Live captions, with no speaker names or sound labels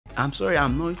I'm sorry,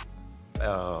 I'm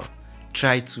not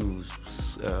try to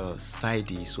side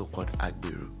the so-called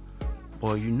Agbero,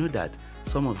 but you know that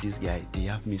some of these guys, they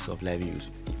have means of livelihood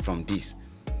from this.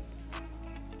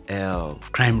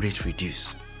 Crime rate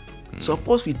reduce.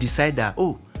 Suppose we decide that,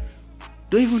 oh,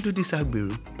 don't even do this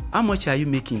Agbero. How much are you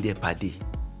making there per day?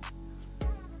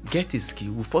 Get a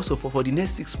skill. We first of all, for the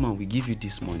next 6 months, we give you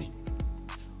this money.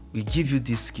 We give you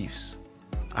these skills.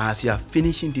 As you are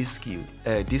finishing this skill,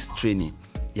 this training,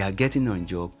 you are getting on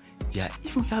job. You are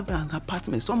even having an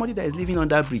apartment. Somebody that is living on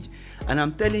that bridge, and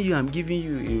I'm telling you, I'm giving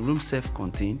you a room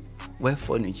self-contained, well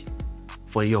furnished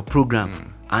for your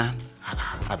program. And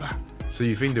so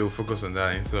you think they will focus on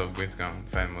that instead of going to come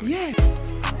find money? Yeah.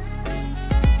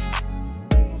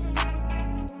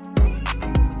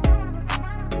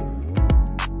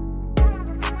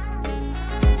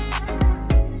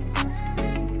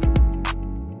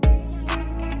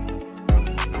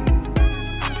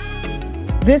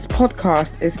 This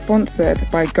podcast is sponsored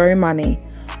by Go Money.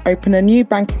 Open a new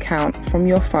bank account from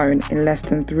your phone in less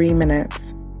than 3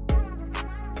 minutes.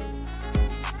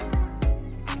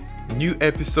 New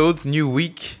episode, new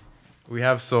week. We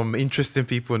have some interesting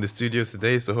people in the studio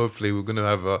today, so hopefully we're going to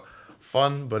have a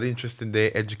fun but interesting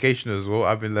day, educational as well.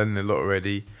 I've been learning a lot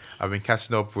already. I've been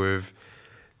catching up with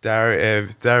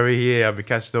Dari here. I've been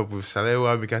catching up with Salewa.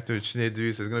 I've been catching up with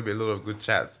Chinedu. So there's going to be a lot of good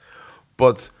chats.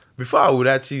 But before I would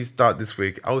actually start this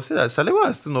week, I would say that Salewa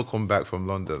has still not come back from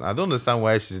London. I don't understand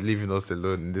why she's leaving us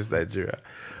alone in this Nigeria.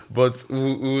 But we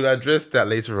will address that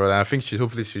later on. And I think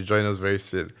hopefully she'll join us very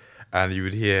soon and you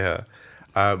would hear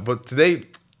her. But today,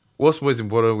 what's most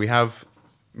important, we have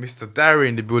Mr. Dari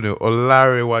in the building,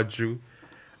 Olarewaju.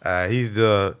 He's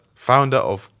the founder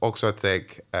of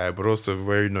Oxratech, but also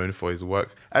very known for his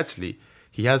work. Actually,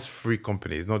 he has 3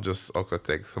 companies, not just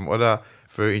Oxratech, some other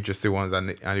very interesting ones,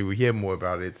 and we'll hear more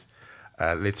about it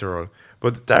later on.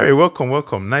 But Dari,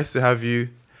 welcome. Nice to have you.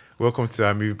 Welcome to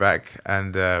I Move Back.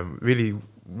 And really,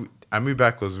 I Move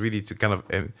Back was really to kind of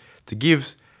to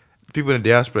give people in the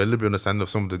diaspora a little bit of understanding of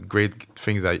some of the great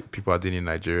things that people are doing in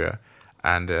Nigeria.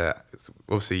 And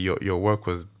obviously, your work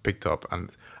was picked up,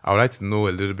 and I would like to know a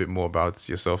little bit more about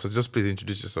yourself. So just please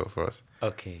introduce yourself for us.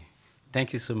 Okay.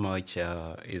 Thank you so much.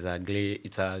 It's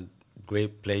a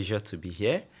great pleasure to be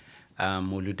here.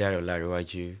 I'm Oludare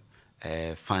Olarewaju,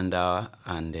 founder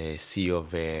and CEO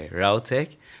of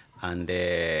Raoatech, and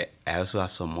I also have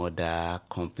some other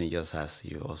companies, just as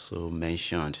you also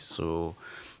mentioned. So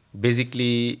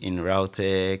basically in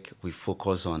Raoatech, we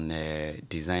focus on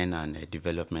design and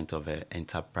development of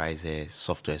enterprise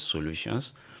software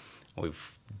solutions.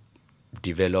 We've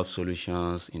developed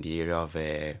solutions in the area of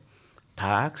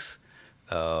tax,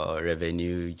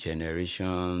 revenue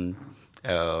generation,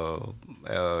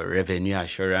 revenue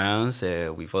assurance.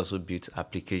 We've also built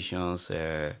applications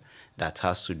that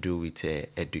has to do with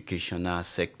educational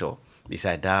sector.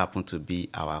 Besides that happen to be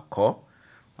our core.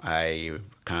 I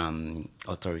can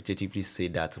authoritatively say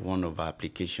that one of our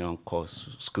application called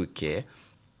School Care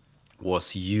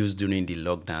was used during the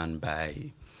lockdown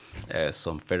by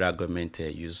some federal government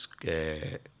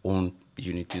owned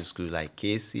unity schools like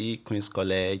KC, Queen's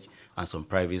College, and some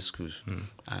private schools.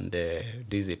 And this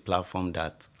is a platform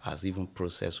that has even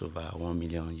processed over $1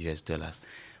 million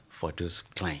for those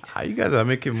clients. You guys are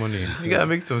making money. You guys are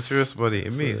making some serious money.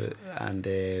 Amazing. And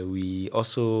we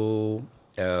also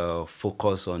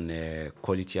focus on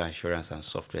quality assurance and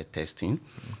software testing,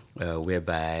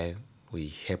 whereby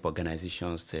we help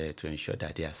organizations to ensure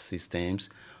that their systems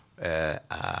are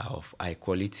of high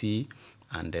quality.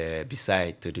 And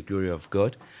beside, to the glory of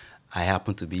God, I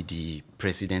happen to be the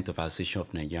president of Association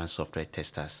of Nigerian Software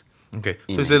Testers. Okay,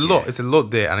 so it's a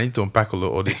lot there, and I need to unpack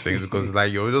all these things because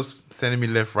like you're just sending me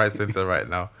left, right, center right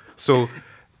now. So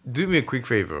do me a quick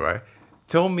favor, right?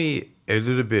 Tell me a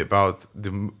little bit about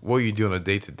what you do on a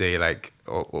day-to-day. Like,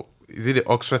 or is it the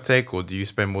Oxratech, or do you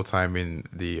spend more time in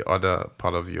the other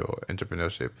part of your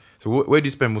entrepreneurship? So where do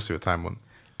you spend most of your time on?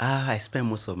 I spend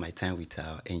most of my time with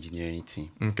our engineering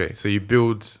team. Okay, so you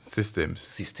build systems.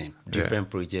 Different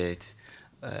projects.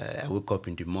 I wake up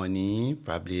in the morning,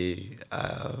 probably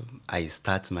I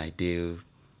start my day,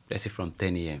 let's say from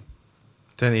 10 a.m.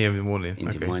 10 a.m. in the morning?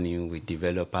 In the morning with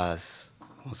developers.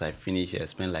 Once I finish, I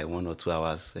spend like 1 or 2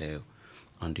 hours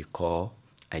on the call.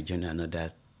 I join another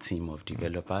team of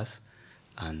developers.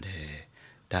 And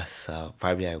that's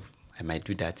probably I might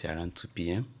do that around 2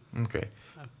 p.m. Okay.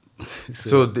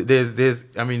 So there's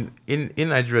I mean, in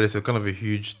Nigeria, there's a kind of a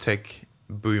huge tech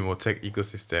boom or tech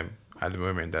ecosystem at the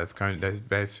moment that's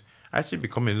actually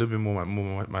becoming a little bit more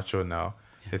mature now.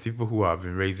 Yeah. There's people who have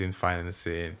been raising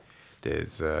financing.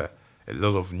 There's a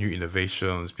lot of new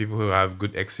innovations, people who have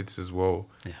good exits as well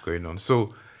going on.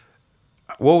 So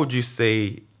what would you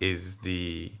say is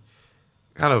the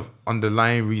kind of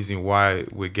underlying reason why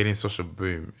we're getting such a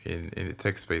boom in the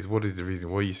tech space? What is the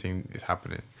reason? What are you seeing is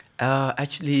happening?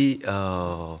 Actually,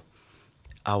 our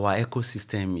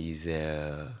ecosystem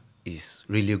is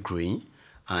really growing,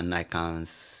 and I can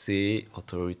say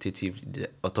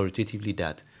authoritatively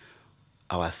that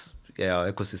our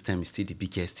ecosystem is still the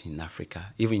biggest in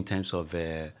Africa, even in terms of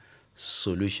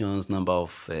solutions, number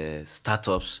of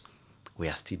startups. We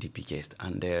are still the biggest.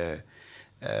 And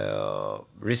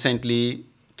recently,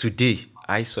 today,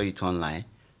 I saw it online.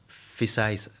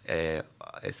 FISA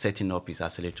is setting up its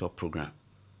accelerator program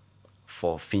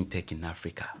for fintech in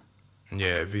Africa.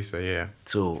 Yeah, Visa, yeah.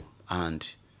 So, and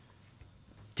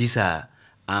these are,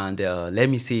 and let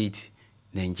me say it,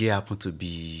 Nigeria happen to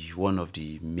be one of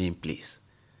the main places.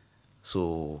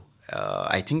 So,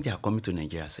 I think they are coming to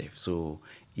Nigeria safe. So,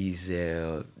 is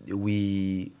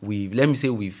we let me say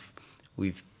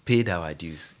we've paid our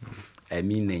dues. I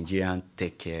mean Nigerian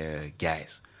tech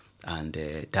guys,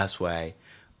 and that's why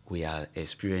we are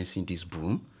experiencing this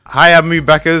boom. Hi, Amu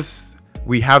backers.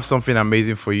 We have something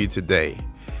amazing for you today.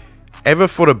 Ever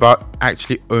thought about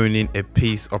actually owning a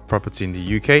piece of property in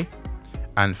the UK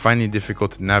and finding it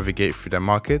difficult to navigate through the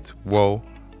market? Well,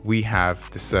 we have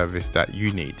the service that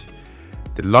you need.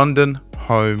 The London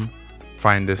Home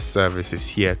Finder service is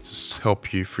here to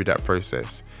help you through that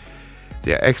process.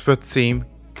 Their expert team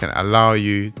can allow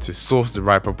you to source the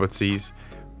right properties,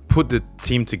 put the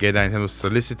team together in terms of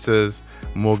solicitors,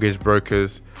 mortgage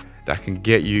brokers that can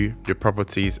get you your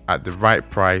properties at the right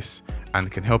price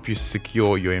and can help you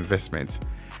secure your investment.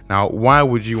 Now, why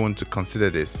would you want to consider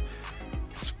this?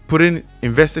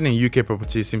 Investing in UK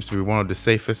properties seems to be one of the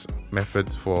safest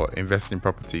methods for investing in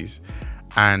properties,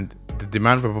 and the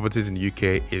demand for properties in the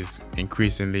UK is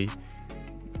increasingly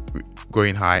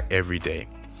going high every day.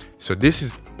 So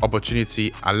this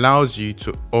opportunity allows you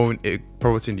to own a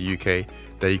property in the UK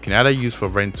that you can either use for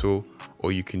rental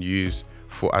or you can use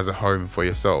as a home for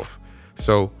yourself.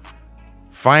 So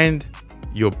find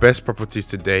your best properties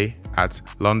today at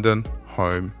London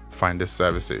Home Finder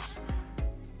Services.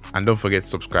 And don't forget to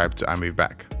subscribe to Amu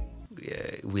Back.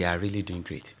 Yeah, we are really doing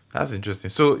great. That's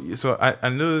interesting. So I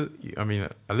know, I mean,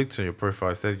 I looked on your profile,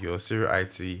 it said you're a serial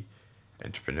IT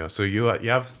entrepreneur. So you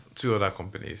have two other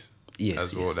companies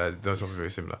as well that does something very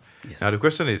similar. Yes. Now the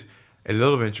question is, a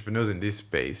lot of entrepreneurs in this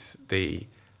space, they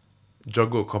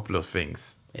juggle a couple of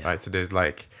things, right? So there's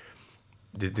like,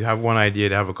 they have one idea,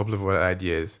 they have a couple of other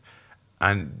ideas.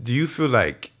 And do you feel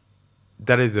like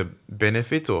that is a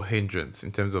benefit or hindrance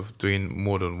in terms of doing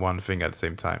more than one thing at the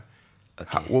same time?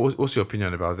 Okay. What's your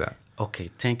opinion about that? Okay,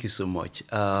 thank you so much.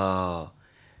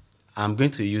 I'm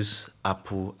going to use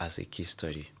Apple as a case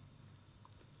study.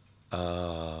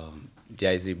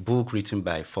 There is a book written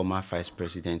by former vice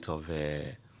president of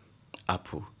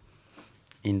Apple.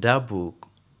 In that book,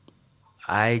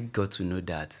 I got to know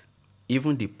that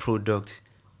even the product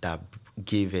that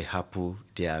gave Apple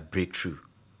their breakthrough,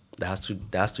 that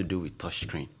has to do with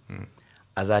touchscreen.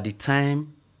 As at the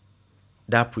time,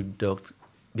 that product,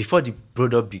 before the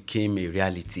product became a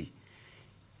reality,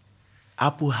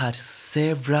 Apple had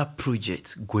several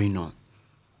projects going on.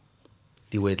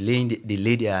 They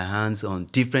laid their hands on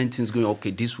different things going,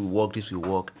 okay, this will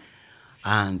work.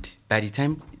 And by the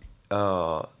time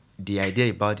the idea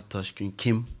about the touchscreen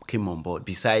came on board,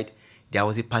 beside, there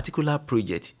was a particular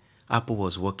project Apple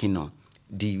was working on.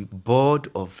 The board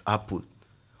of Apple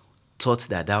thought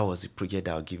that was the project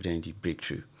that would give them the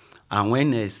breakthrough. And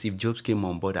when Steve Jobs came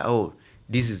on board, oh,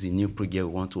 this is the new project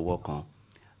we want to work on.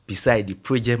 Beside, the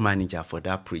project manager for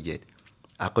that project,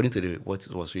 according to what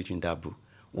was written in that book,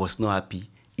 was not happy.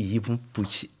 He even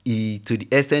pushed, to the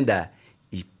extent that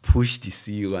he pushed the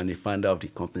CEO and the founder of the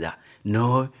company that,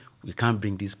 no, we can't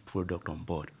bring this product on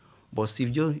board. But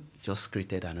Steve Jobs just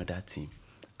created another team.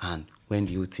 And when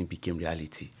the whole thing became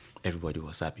reality, everybody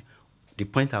was happy. The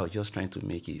point I was just trying to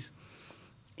make is,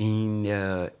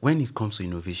 when it comes to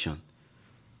innovation,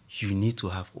 you need to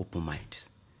have open minds.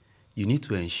 You need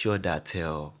to ensure that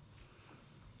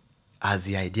as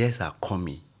the ideas are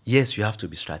coming, yes, you have to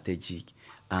be strategic.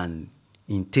 And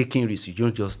in taking risks, you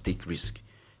don't just take risk.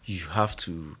 You have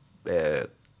to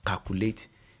calculate.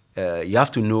 You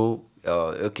have to know,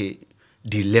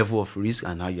 the level of risk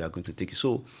and how you are going to take it.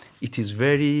 So it is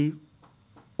very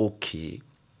okay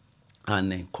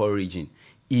and encouraging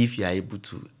if you are able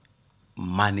to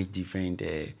manage different,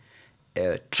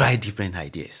 try different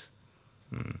ideas.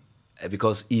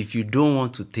 Because if you don't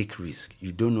want to take risk,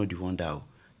 you don't know the one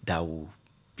that will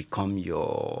become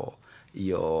your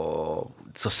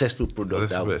successful product.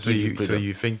 So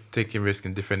you think taking risk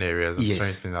in different areas and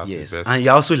trying things out is best. And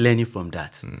you're also learning from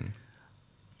that.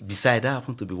 Besides, that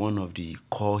happened to be one of the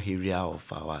core area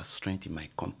of our strength in my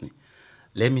company.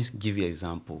 Let me give you an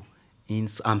example.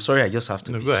 I'm sorry, I just have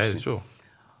to. No, go ahead, sure.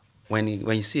 When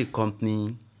you see a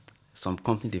company, some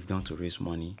company they've gone to raise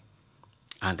money,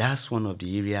 and that's one of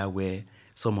the area where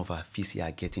some of our VC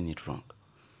are getting it wrong.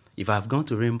 If I've gone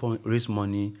to raise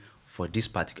money for this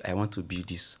particular, I want to build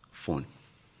this phone.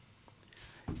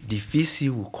 The VC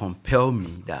will compel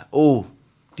me that, oh,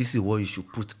 this is what you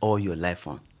should put all your life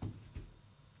on.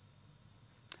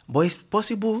 But it's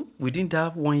possible within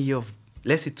that 1 year of,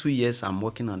 let's say 2 years, I'm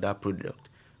working on that product.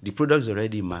 The product is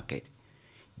already in market.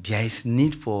 There is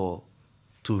need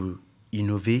to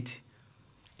innovate.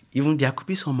 Even there could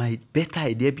be some better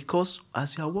idea, because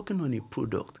as you are working on a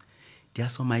product, there are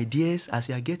some ideas as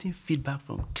you are getting feedback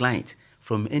from clients,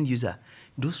 from end user.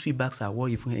 Those feedbacks are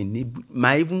what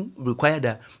might even require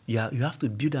that you have to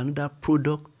build another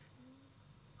product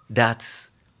that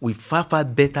will far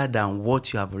better than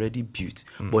what you have already built.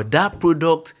 But that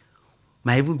product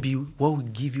might even be what will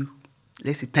give you,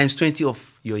 let's say, times 20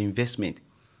 of your investment.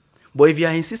 But if you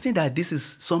are insisting that this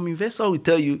is, some investor will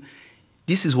tell you,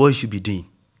 this is what you should be doing.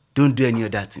 Don't do any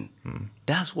other thing.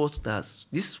 That's what does.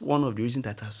 This is one of the reasons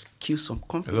that has killed some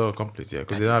companies. A lot of companies, yeah,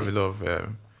 because they have a lot of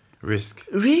risk.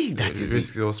 Risk, that is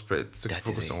risk it. is all spread. So That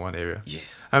focus is on it. one area.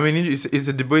 Yes. I mean, it's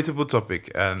a debatable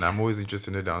topic, and I'm always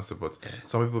interested in the answer. But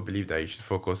some people believe that you should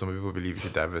focus. Some people believe you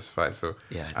should diversify. So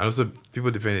and also people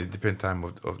depend time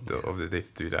of the day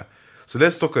to do that. So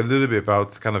let's talk a little bit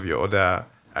about kind of your other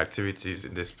activities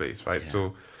in this place, right?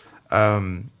 So,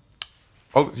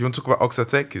 you want to talk about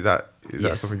Oxratech? Is that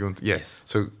something you want to? Yes.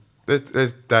 So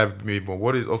let's dive maybe more.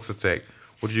 What is Oxratech?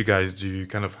 What do you guys do?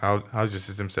 Kind of how's your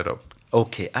system set up?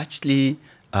 Okay, actually,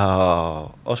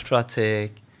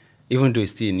 Oxratech, even though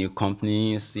it's still a new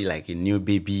company, still like a new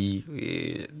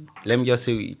baby, let me just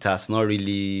say it has not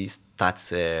really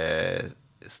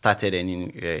started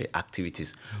any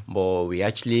activities. But we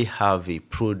actually have a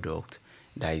product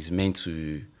that is meant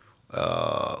to,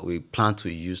 we plan to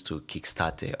use to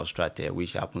kickstart Oxratech,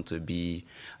 which happen to be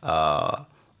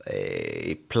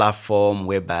a platform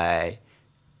whereby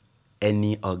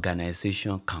any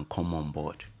organization can come on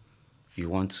board.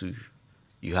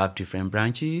 You have different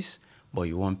branches, but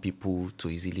you want people to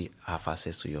easily have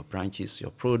access to your branches, your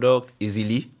product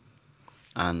easily.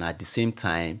 And at the same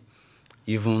time,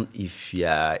 even if you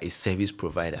are a service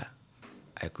provider,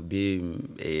 I could be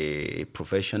a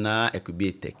professional, I could be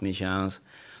a technician,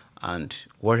 and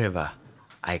whatever,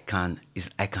 I can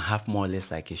have more or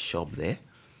less like a shop there.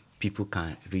 People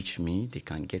can reach me, they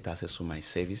can get access to my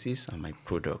services and my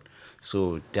product.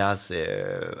 So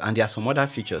and there are some other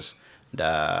features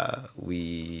that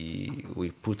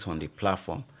we put on the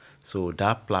platform. So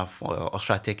that platform,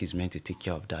 Oxratech, is meant to take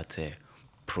care of that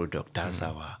product. That's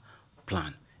our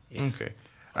plan. Yes. Okay.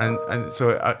 And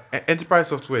so enterprise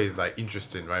software is like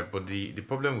interesting, right? But the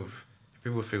problem with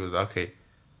people feel is that, okay,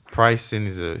 pricing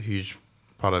is a huge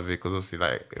part of it, because obviously,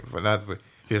 like, for that, if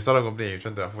you're a startup company and you're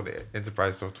trying to afford the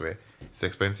enterprise software, it's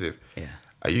expensive. Yeah.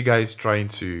 Are you guys trying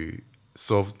to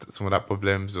solve some of that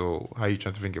problems, or how are you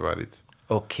trying to think about it?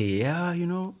 Okay,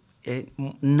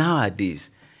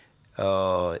 nowadays,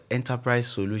 enterprise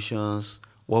solutions,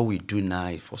 what we do now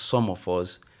is, for some of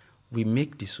us, we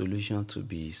make the solution to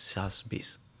be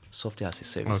SaaS-based, software as a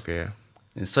service. Okay.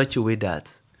 In such a way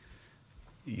that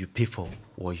you pay for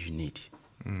what you need.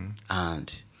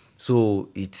 And so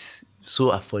it's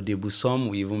so affordable. Some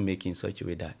we even make in such a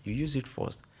way that you use it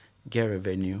first, get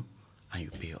revenue, and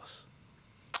you pay us.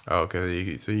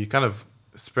 Okay, so you kind of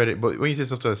spread it, but when you say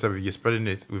software as a service, you're spreading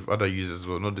it with other users as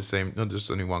well, not just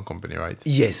only one company, right?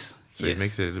 Yes. So yes. it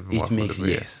makes it a little bit more affordable.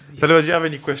 Yes. Salewa, do you have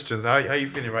any questions? How are you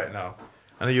feeling right now?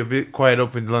 I know you're a bit quiet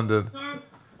up in London.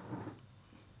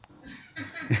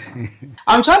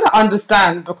 I'm trying to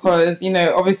understand because,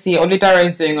 obviously Oludare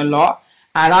is doing a lot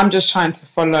and I'm just trying to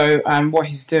follow what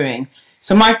he's doing.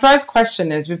 So my first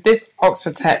question is, with this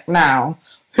Oxratech now,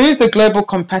 who's the global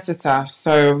competitor,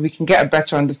 so we can get a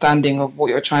better understanding of what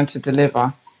you're trying to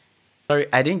deliver? Sorry,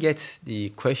 I didn't get the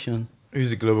question. Who's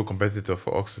the global competitor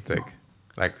for Oxratech?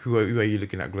 Like, who are you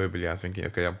looking at globally and thinking,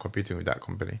 okay, I'm competing with that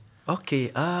company?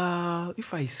 Okay,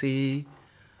 if I say,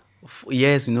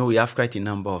 yes, we have quite a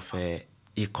number of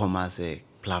e-commerce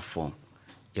platform,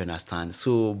 you understand?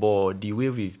 So, but the way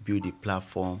we've built the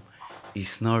platform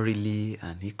is not really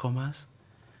an e-commerce.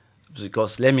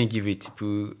 Because let me give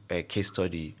a case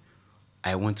study.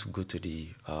 I want to go to the,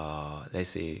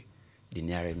 let's say, the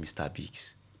nearest Mr.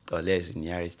 Biggs, or let's say the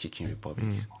nearest Chicken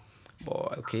Republic.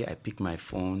 But, okay, I pick my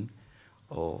phone,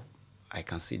 or I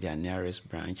can see their nearest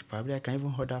branch. Probably I can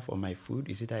even order for my food.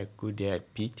 Is it that I go there, I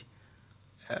pick?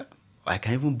 I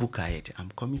can even book ahead.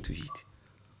 I'm coming to eat.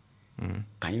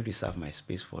 Can you reserve my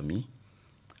space for me?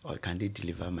 Or can they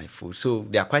deliver my food? So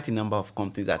there are quite a number of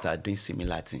companies that are doing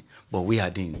similar thing, but we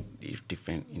are doing it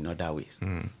different in other ways,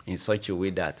 in such a way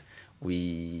that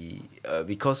we,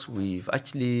 because we've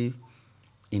actually,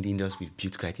 in the industry, we've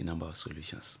built quite a number of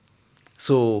solutions.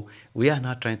 So we are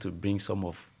now trying to bring some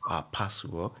of our past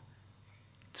work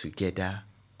together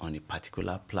on a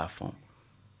particular platform.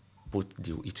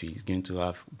 It is going to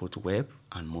have both web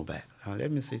and mobile. Let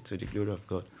me say, to the glory of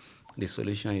God, the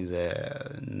solution is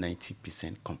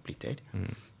 90% completed.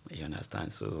 You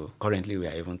understand? So currently we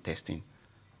are even testing.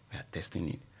 We are testing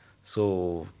it.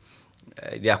 So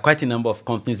there are quite a number of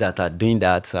companies that are doing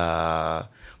that,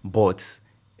 but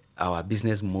our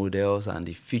business models and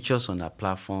the features on our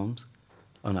platform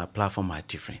are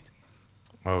different.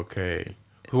 Okay.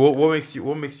 What makes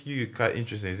you quite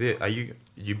interesting? Is it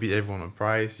you beat everyone on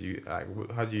price?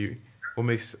 What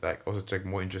makes like Oxratech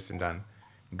more interesting than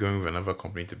going with another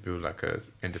company to build like a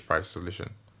enterprise solution?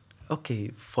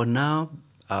 Okay, for now,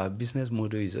 our business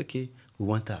model is okay. We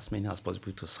want as many as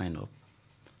possible to sign up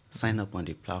on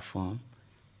the platform,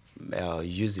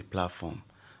 use the platform,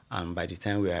 and by the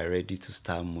time we are ready to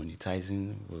start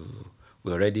monetizing,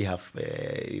 we already have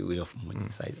a way of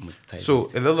monetizing. So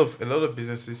a lot of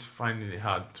businesses finding it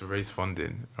hard to raise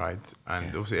funding, right? And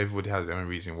obviously everybody has their own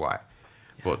reason why,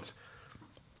 but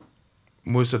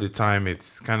most of the time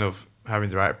it's kind of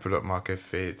having the right product market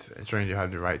fit, ensuring you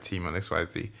have the right team on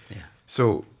XYZ. Yeah.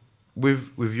 So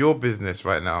with your business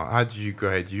right now, how do you go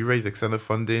ahead? Do you raise external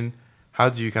funding? How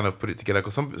do you kind of put it together?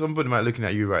 Because somebody might be looking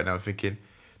at you right now thinking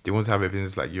they want to have a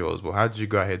business like yours, but how do you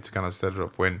go ahead to kind of set it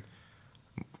up when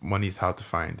money is hard to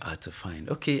find?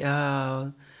 Okay,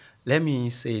 let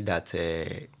me say that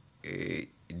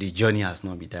the journey has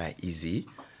not been that easy.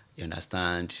 You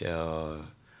understand?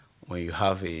 When you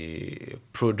have a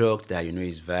product that you know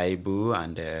is viable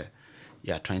and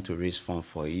you are trying to raise funds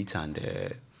for it, and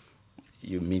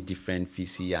you meet different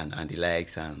VC and the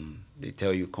likes, and they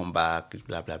tell you come back,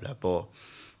 blah, blah, blah. But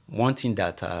one thing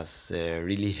that has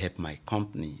really helped my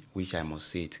company, which I must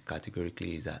say it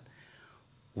categorically, is that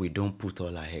we don't put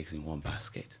all our eggs in one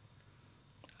basket.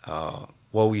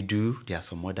 What we do, there are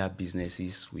some other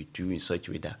businesses we do in such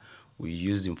a way that we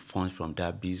use the funds from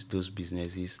those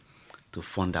businesses to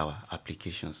fund our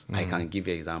applications. I can give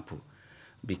you an example.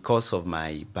 Because of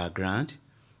my background,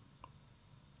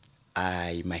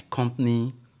 my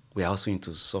company, we are also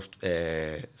into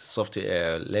software,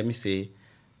 let me say,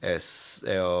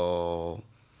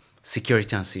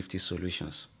 security and safety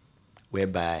solutions,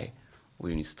 whereby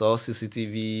we install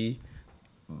CCTV,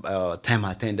 time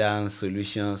attendance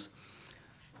solutions.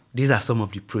 These are some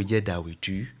of the projects that we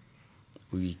do.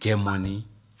 We get money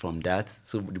from that.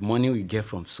 So the money we get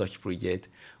from such project,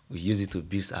 we use it to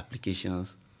build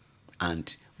applications,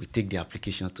 and we take the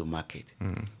application to market,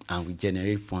 and we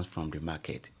generate funds from the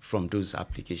market, from those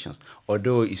applications.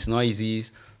 Although it's not easy,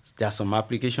 there are some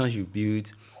applications you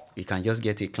build, you can just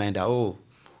get a client that, oh,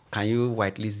 can you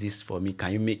whitelist this for me?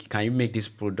 Can you make this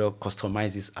product,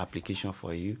 customize this application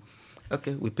for you?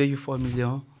 Okay, we pay you 4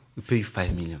 million, we pay you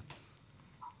 5 million.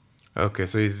 Okay,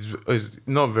 so it's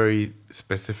not very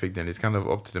specific then. It's kind of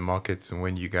up to the markets and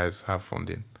when you guys have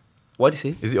funding. What do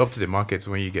you say? Is it up to the markets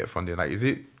when you get funding? Like, is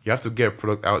it you have to get a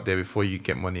product out there before you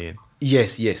get money in?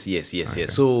 Yes. Okay.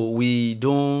 So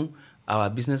our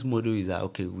business model is that,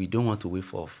 okay, we don't want to wait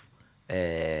for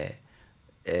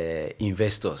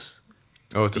investors.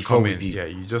 Oh, to come in. Yeah,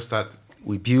 you just start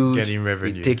getting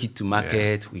revenue. We take it to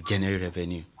market, we generate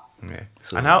revenue. Yeah.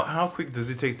 So, and how quick does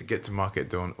it take to get to market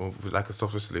though, or like a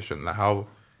software solution? Like how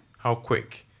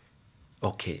quick?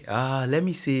 Okay. Let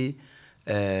me say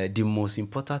the most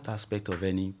important aspect of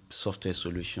any software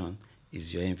solution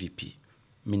is your MVP,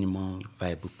 minimum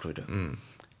viable product.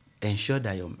 Ensure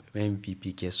that your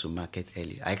MVP gets to market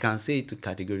early. I can say it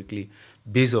categorically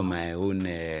based on my own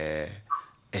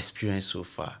experience so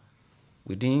far.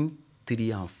 Within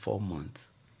 3 and 4 months,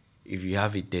 if you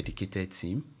have a dedicated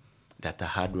team that are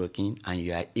hardworking and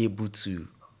you are able to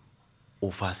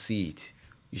oversee it,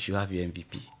 you should have your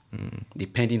MVP,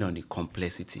 depending on the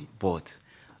complexity. But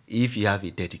if you have a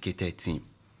dedicated team,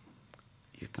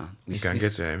 you can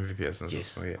get your MVP as well.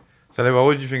 Yes. Oh, yeah. Salewa,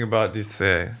 what do you think about this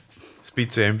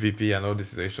speed to MVP and all this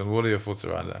situation? What are your thoughts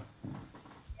around that?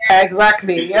 Yeah,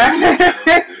 exactly.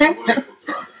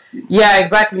 Yeah,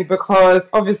 exactly. Because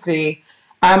obviously,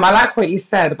 I like what you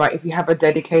said about if you have a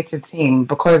dedicated team,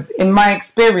 because in my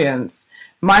experience,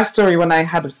 my story when I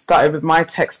had started with my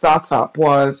tech startup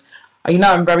was,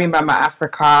 I'm very Mama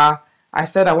Africa. I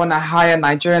said I want to hire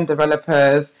Nigerian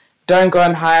developers. Don't go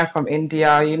and hire from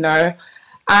India,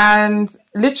 And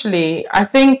literally, I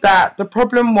think that the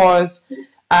problem was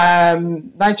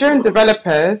Nigerian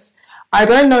developers, I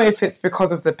don't know if it's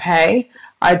because of the pay,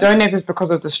 I don't know if it's because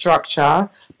of the structure,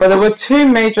 but there were two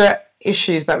major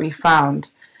issues that we found.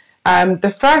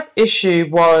 The first issue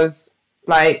was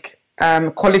like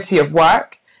quality of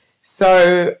work.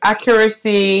 So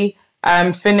accuracy,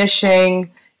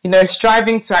 finishing,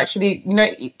 striving to actually,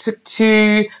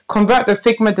 to convert the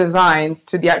Figma designs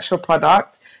to the actual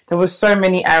product. There were so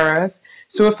many errors.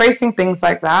 So we're facing things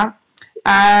like that.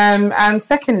 And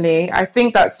secondly, I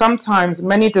think that sometimes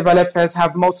many developers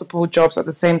have multiple jobs at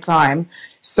the same time.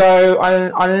 So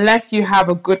unless you have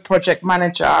a good project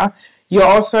manager, they're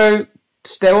also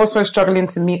struggling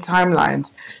to meet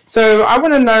timelines. So I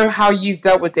want to know how you've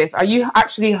dealt with this. Are you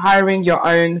actually hiring your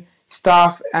own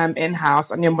staff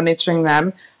in-house and you're monitoring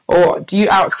them? Or do you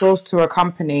outsource to a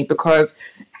company? Because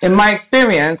in my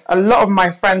experience, a lot of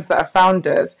my friends that are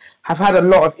founders have had a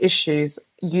lot of issues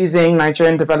using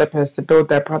Nigerian developers to build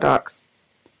their products.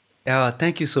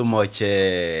 Thank you so much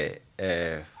for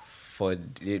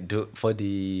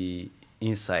the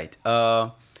insight.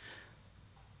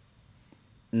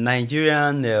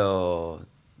 Nigerian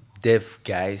dev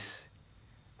guys,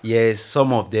 yes,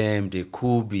 some of them, they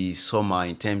could be somehow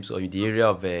in terms of the area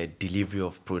of delivery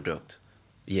of product.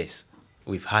 Yes,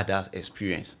 we've had that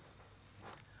experience.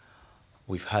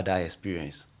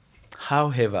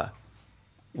 However,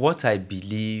 what I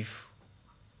believe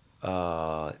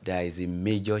there is a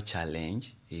major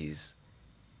challenge is,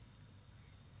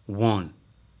 one,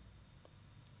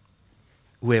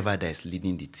 whoever that is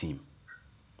leading the team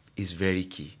is very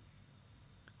key.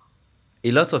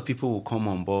 A lot of people will come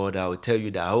on board. I will tell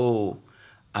you that, oh,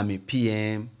 I'm a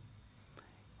PM.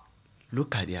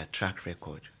 Look at their track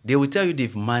record. They will tell you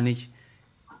they've managed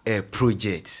a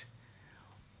project.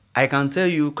 I can tell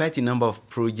you quite a number of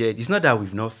projects. It's not that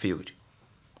we've not failed.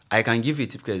 I can give you a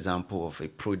typical example of a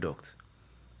product.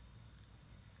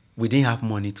 We didn't have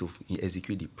money to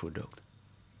execute the product.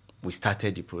 We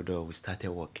started the product, we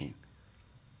started working.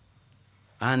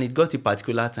 And it got to a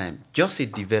particular time, just a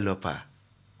developer.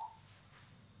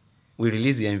 We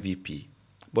released the MVP,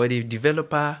 but the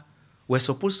developer was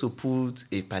supposed to put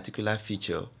a particular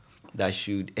feature that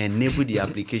should enable the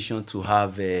application to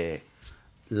have a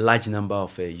large number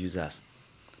of users.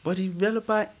 But the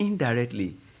developer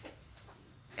indirectly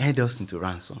held us into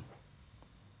ransom.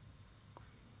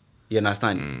 You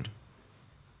understand?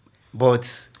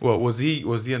 But well, was he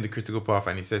on the critical path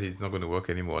and he said he's not going to work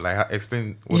anymore? Like,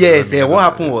 explain. Yes, what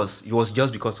happened was it was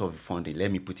just because of the funding. Let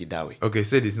me put it that way. Okay,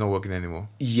 said he's not working anymore.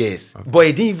 Yes, okay. But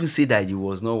he didn't even say that he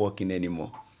was not working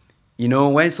anymore.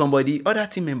 When other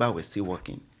team members were still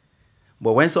working,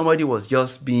 but when somebody was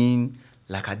just being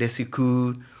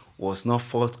lackadaisical, was not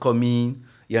forthcoming,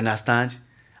 you understand?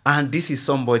 And this is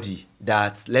somebody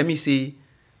that, let me say,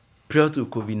 prior to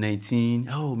COVID-19,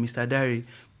 oh, Mr. Dari,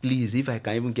 please, if I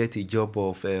can even get a job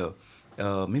of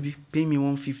maybe pay me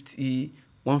 150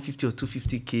 or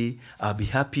 250K, I'll be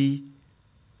happy.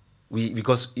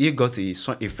 Because he got a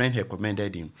friend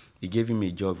recommended him. He gave him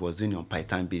a job. He was doing it on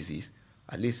part-time basis.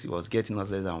 At least he was getting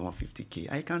us less than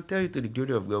 150K. I can tell you, to the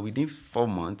glory of God, within 4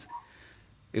 months,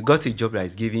 he got a job that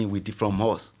is giving from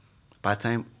us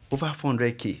part-time over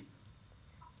 400K.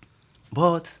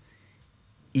 But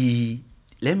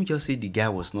let me just say, the guy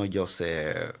was not just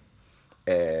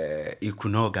he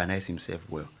could not organize himself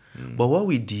well. But what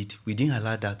we did, we didn't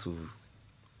allow that to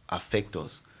affect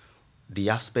us. The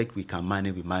aspect we can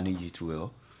manage, we manage it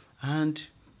well. And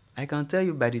I can tell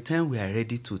you, by the time we are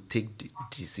ready to take the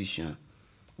decision,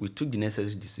 we took the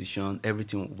necessary decision,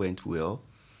 everything went well,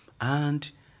 and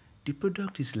the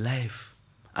product is live.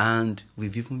 And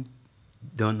we've even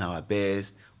done our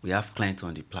best. We have clients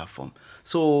on the platform.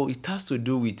 So it has to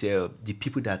do with the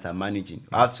people that are managing.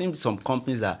 I've seen some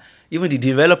companies that even the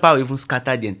developer will even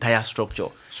scatter the entire structure.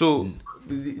 So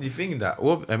the thing that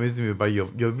what amazes me about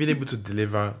you've been able to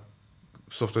deliver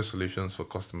software solutions for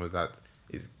customers that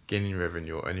is gaining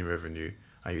revenue or earning revenue,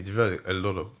 and you develop a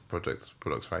lot of products,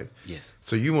 right? Yes.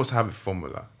 So you must have a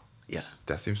formula. Yeah.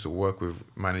 That seems to work with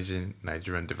managing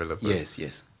Nigerian developers.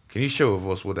 Yes. Can you share with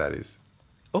us what that is?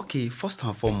 Okay, first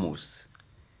and foremost,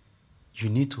 you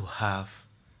need to have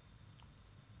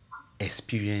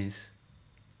experienced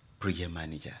project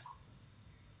manager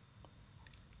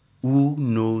who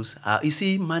knows how. You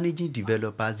see, managing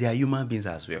developers, they are human beings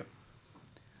as well.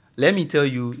 Let me tell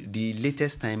you, the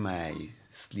latest time I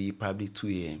sleep, probably 2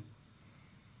 a.m.,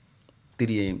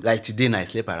 3 a.m. Like today, I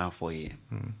sleep around 4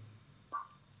 a.m.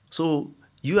 So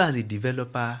you as a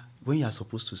developer, when you are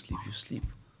supposed to sleep, you sleep.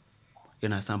 You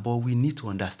understand? But we need to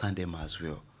understand them as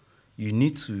well. You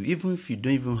need to, even if you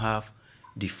don't even have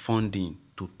the funding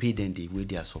to pay them the way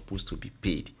they are supposed to be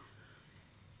paid,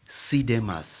 see them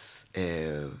as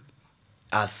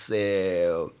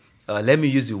let me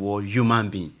use the word human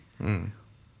being.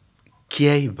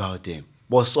 Care about them.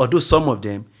 But although some of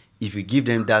them, if you give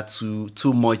them that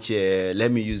too much,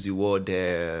 let me use the word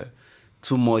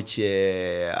too much.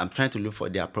 I'm trying to look for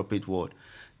the appropriate word.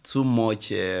 Too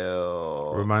much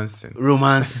Romancing.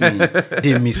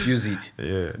 They misuse it.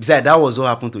 Yeah. Besides, that was what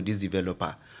happened to this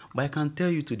developer. But I can tell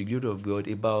you, to the glory of God,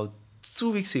 about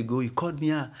 2 weeks ago, he called me,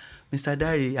 Mr.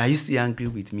 Dari, are you still angry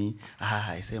with me?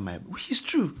 I said, which is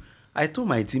true. I told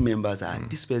my team members,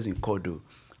 this person called though.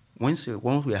 Once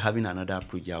we are having another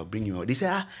project, I'll bring you out. They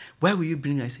say, why will you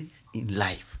bring him? I say, in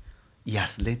life, he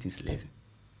has learned his lesson.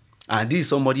 And this is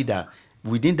somebody that,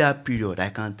 within that period, I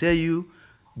can tell you,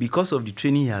 because of the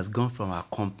training he has gone from our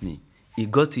company, he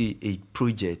got a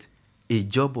project, a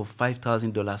job of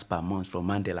 $5,000 per month from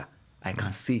Mandela. I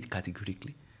can say it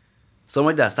categorically.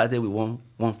 Somebody that started with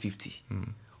 $150,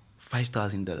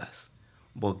 $5,000.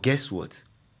 But guess what?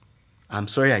 I'm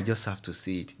sorry, I just have to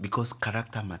say it, because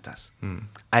character matters.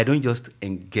 I don't just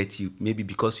get you maybe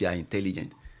because you are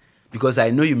intelligent. Because I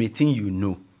know you may think you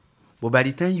know. But by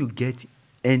the time you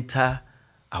enter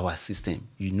our system,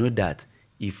 you know that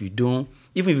if you don't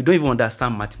even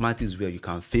understand mathematics well, you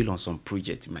can fail on some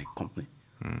project in my company.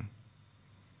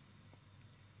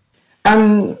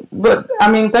 But I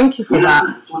mean, thank you for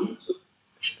that.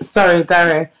 Sorry,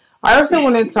 Dare. I also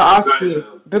wanted to ask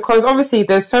you, because obviously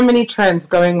there's so many trends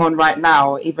going on right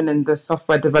now, even in the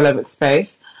software development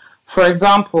space. For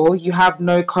example, you have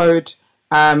no-code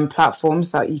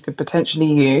platforms that you could potentially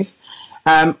use.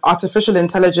 Artificial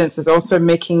intelligence is also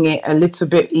making it a little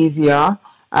bit easier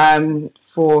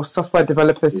for software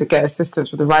developers to get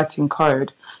assistance with writing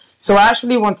code. So I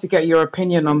actually want to get your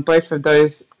opinion on both of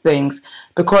those things,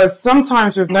 because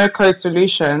sometimes with no-code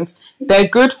solutions, they're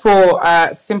good for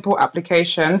simple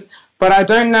applications, but I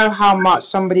don't know how much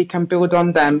somebody can build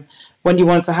on them when you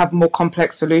want to have more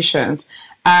complex solutions.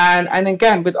 And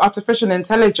again, with artificial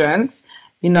intelligence,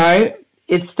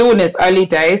 it's still in its early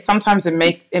days. Sometimes it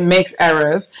makes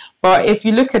errors, but if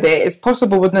you look at it, it's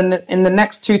possible in the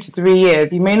next 2 to 3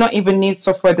 years, you may not even need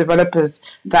software developers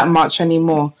that much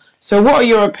anymore. So what are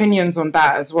your opinions on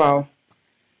that as well?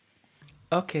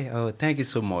 Okay, thank you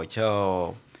so much.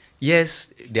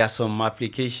 Yes, there are some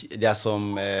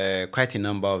quite a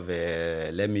number of,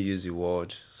 let me use the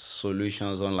word,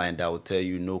 solutions online that will tell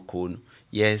you no code.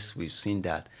 Yes, we've seen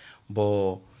that.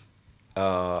 But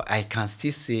I can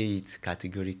still say it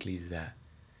categorically that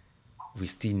you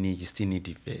still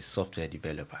need the software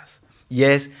developers.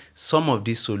 Yes, some of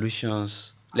these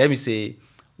solutions, let me say,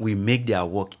 we make their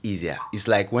work easier. It's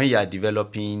like when you are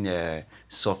developing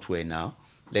software now,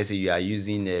 let's say you are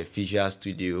using Visual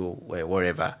Studio or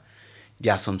whatever,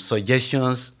 there are some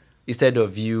suggestions. Instead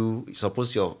of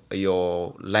suppose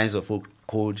your lines of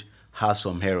code have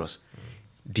some errors,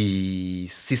 the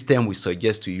system will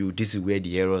suggest to you, this is where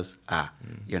the errors are.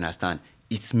 You understand?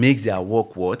 It makes their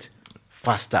work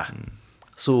faster.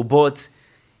 So, but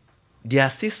there are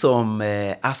still some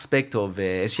aspect of,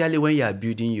 especially when you are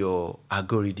building your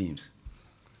algorithms,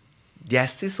 there are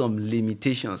still some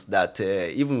limitations that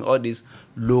even all this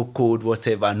low code,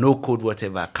 whatever, no code,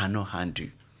 whatever, cannot handle.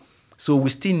 So we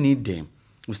still need them.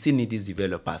 We still need these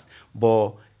developers.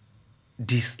 But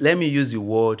let me use the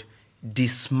word, the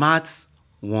smart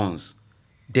ones,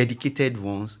 dedicated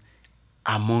ones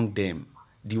among them,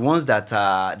 the ones that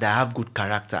have good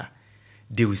character,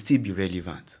 they will still be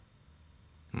relevant.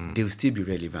 They will still be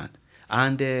relevant.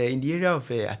 And in the area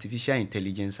of artificial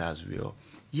intelligence as well,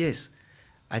 yes,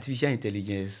 artificial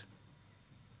intelligence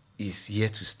is here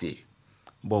to stay,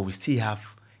 but we still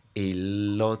have a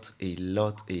lot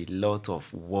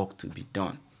of work to be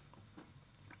done.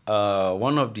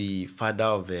 One of the father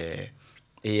of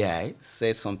AI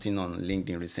said something on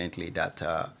LinkedIn recently that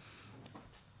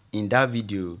in that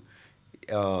video,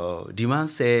 the man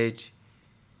said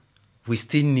we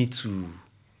still need to,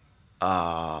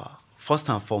 first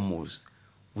and foremost,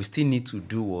 we still need to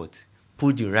do what?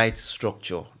 Put the right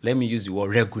structure, let me use the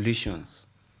word regulations,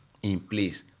 in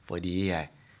place for the AI.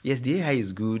 Yes, the AI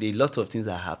is good, a lot of things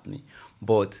are happening,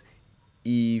 but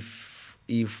if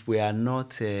we are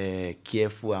not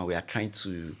careful and we are trying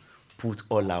to put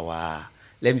all our,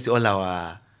 let me say, all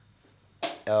our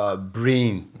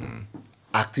brain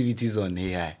activities on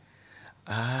AI,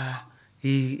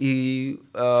 it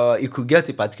could get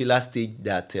to a particular stage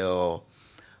that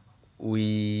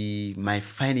we might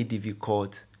find it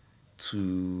difficult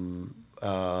to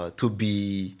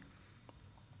be,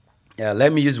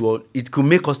 let me use the word, it could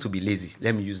make us to be lazy.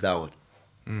 Let me use that word.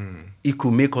 It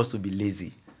could make us to be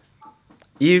lazy.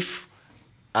 If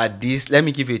at this, let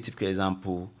me give you a typical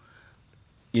example.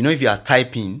 you know, if you are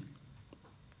typing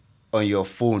on your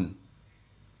phone,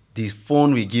 the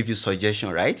phone will give you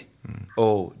suggestion, right?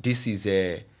 Oh, this is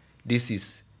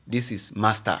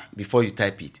master before you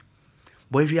type it.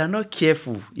 But if you are not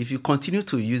careful, if you continue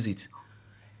to use it,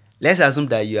 let's assume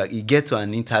that you get to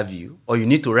an interview or you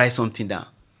need to write something down.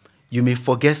 You may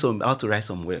forget how to write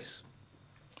some words.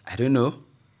 I don't know.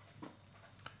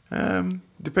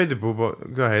 Dependable,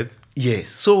 but go ahead. Yes.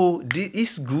 So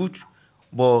it's good,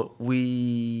 but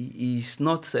we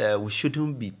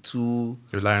shouldn't be too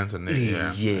Reliance on it,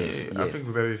 yeah. Yes. I think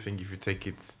with everything, if you take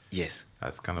it, yes.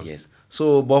 that's kind of Yes.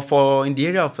 So, but for in the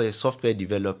area of software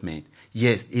development,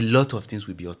 yes, a lot of things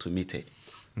will be automated.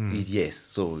 Yes,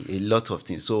 so a lot of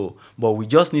things. So, but we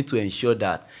just need to ensure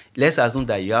that, let's assume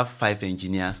that you have 5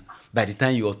 engineers. By the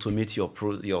time you automate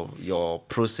your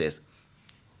process,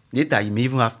 later you may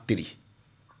even have 3.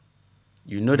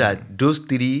 You know that those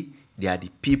 3, they are the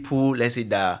people, let's say,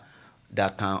 that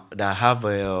have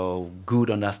a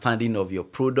good understanding of your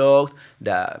product.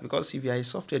 Because if you are a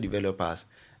software developers,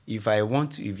 if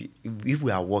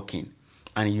we are working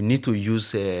and you need to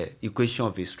use equation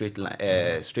of a straight line,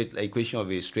 equation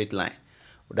of a straight line,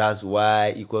 that's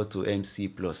y equal to mc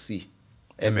plus c,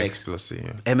 MX plus C.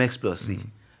 Yeah. mx plus c.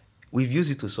 We've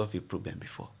used it to solve a problem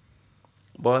before.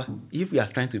 But if we are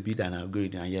trying to build an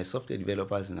algorithm and you're software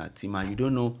developers in our team and you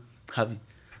don't know how it,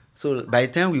 so by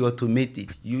the time we automate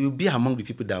it, you will be among the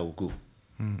people that will go.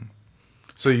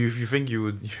 So you think you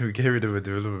would get rid of a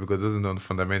developer because it doesn't know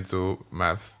fundamental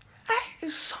maths?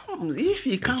 If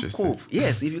you can't cope,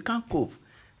 yes. If you can't cope,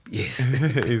 yes.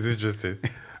 It's interesting.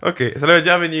 Okay, so do you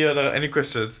have any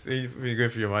questions? You're going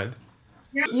through your mind?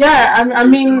 Yeah, I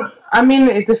mean,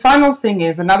 the final thing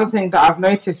is another thing that I've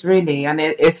noticed really, and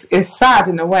it's sad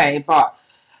in a way, but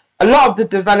a lot of the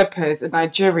developers in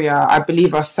Nigeria, I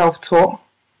believe, are self-taught.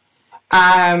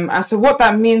 And so what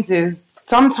that means is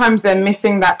sometimes they're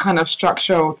missing that kind of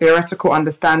structural or theoretical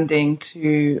understanding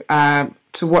to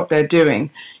what they're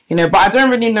doing, you know. But I don't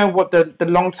really know what the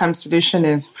long-term solution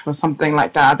is for something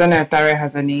like that. I don't know if Dario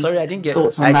has any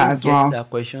thoughts on that as well. That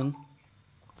question.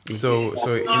 So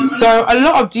a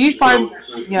lot of, do you find,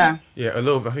 yeah, a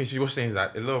lot of, I think she was saying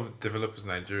that a lot of developers in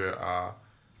Nigeria are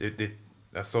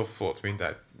self-taught, meaning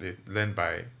that they learn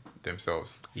by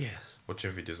themselves. Yes.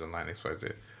 Watching videos online,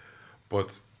 XYZ.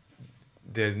 But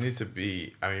there needs to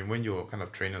be, I mean, when you're kind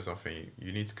of training or something,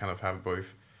 you need to kind of have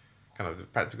both kind of the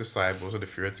practical side, but also the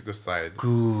theoretical side.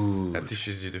 Good. That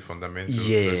teaches you the fundamentals.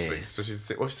 Yes. So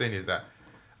what she's saying is that,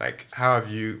 like,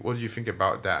 what do you think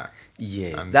about that?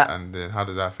 Yes. And then how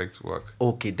does that affect work?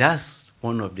 Okay, that's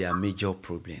one of their major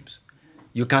problems.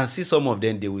 You can see some of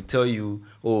them, they will tell you,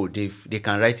 oh, they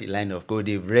can write a line of code,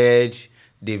 they've read,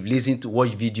 they've listened to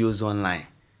watch videos online.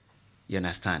 You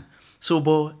understand? So,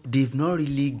 but they've not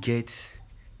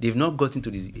gotten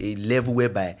to a level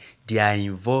whereby they are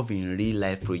involved in real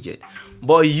life project.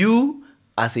 But you,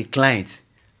 as a client,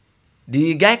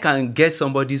 the guy can get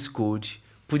somebody's code,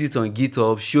 put it on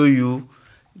GitHub, show you,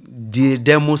 they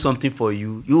demo something for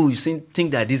you. You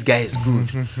think that this guy is good.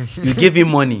 You give him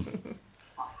money.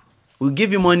 We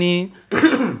give him money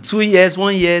 2 years,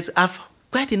 1 year. I've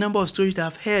quite a number of stories that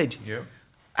I've heard. Yeah.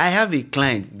 I have a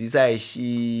client, besides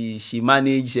she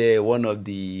managed one of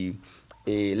the,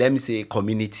 let me say,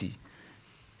 community.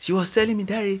 She was telling me,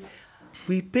 Dari,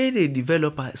 we paid a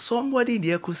developer, somebody in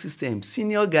the ecosystem,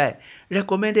 senior guy,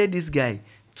 recommended this guy.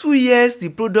 2 years, the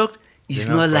product is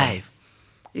not live.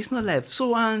 It's not live.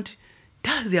 So, and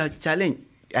that's their challenge.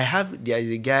 There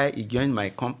is a guy, he joined my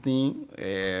company,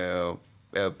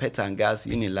 Pet and Gas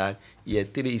Unilag.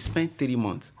 He spent 3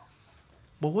 months.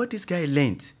 But what this guy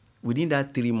learned within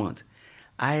that 3 months,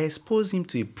 I exposed him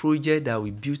to a project that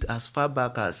we built as far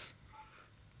back as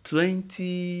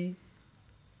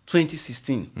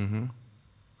 2016.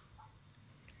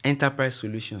 Enterprise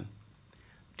solution.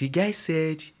 The guy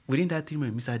said, within that 3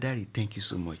 months, Mr. Dari, thank you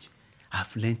so much.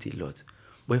 I've learned a lot.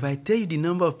 But if I tell you the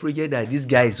number of projects that this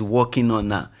guy is working on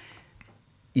now,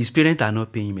 his parents are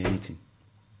not paying him anything.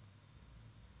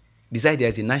 Besides,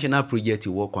 there's a national project he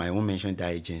work on. I won't mention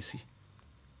that agency.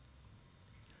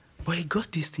 But he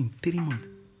got this thing 3 months.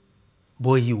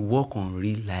 But he worked on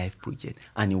real life project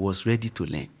and he was ready to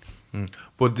learn.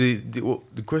 But the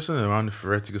question around the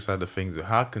theoretical side of things,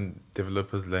 how can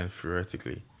developers learn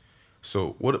theoretically?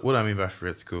 So what I mean by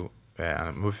theoretical,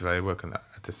 and most of I work on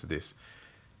attest to this.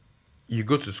 You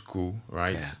go to school,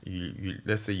 right? Yeah. You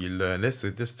let's say you learn. Let's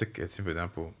just take a simple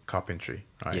example: carpentry,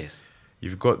 right? Yes.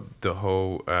 You've got the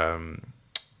whole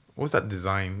what's that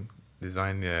design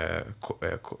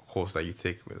course that you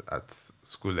take at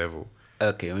school level?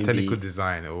 Okay, maybe technical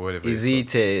design or whatever. is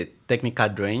it's it a technical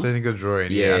drawing? called. Technical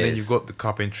drawing? Yeah, and then you've Yes. got the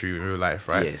carpentry in real life,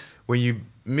 right? Yes. When you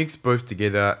mix both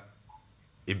together,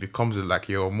 it becomes like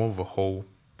you're more of a whole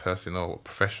person or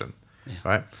profession, Yeah.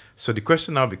 right? So the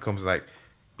question now becomes like,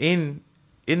 in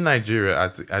Nigeria,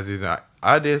 as in,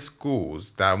 are there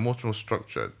schools that are much more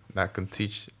structured that can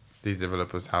teach these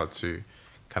developers how to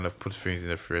kind of put things in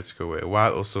a theoretical way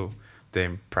while also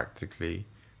then practically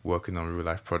working on real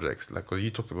life projects? Like, well, you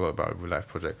talked about a real life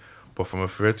project, but from a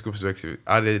theoretical perspective,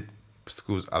 are there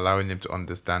schools allowing them to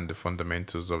understand the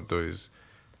fundamentals of those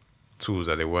tools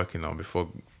that they're working on before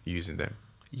using them?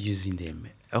 Using them.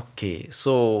 Okay,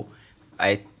 so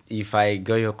if I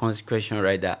got your question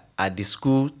right, that at the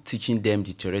school teaching them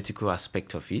the theoretical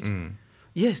aspect of it,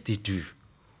 yes, they do.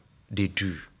 They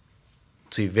do.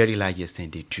 To a very large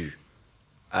extent, they do.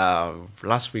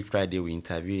 Last week Friday, we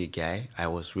interviewed a guy. I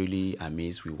was really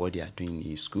amazed with what they are doing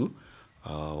in school.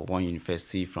 One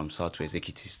university from Southwest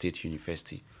Ekiti State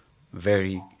University.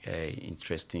 Very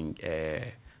interesting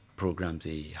programs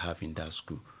they have in that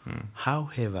school.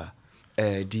 However,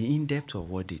 the in-depth of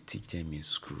what they teach them in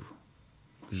school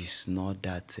is not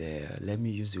that, let me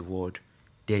use the word,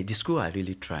 the school are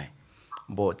really trying,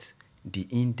 but the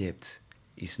in-depth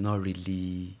is not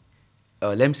really,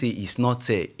 let me say it's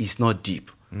not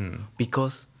deep.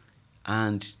 Because,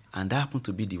 and that happened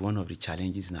to be one of the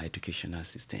challenges in our educational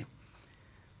system.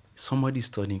 Somebody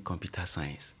studying computer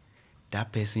science,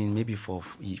 that person maybe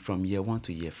from year 1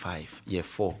 to year 5, year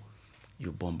 4,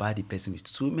 you bombard the person with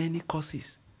too many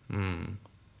courses.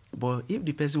 But if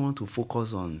the person want to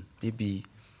focus on maybe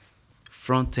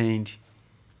front end,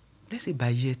 let's say by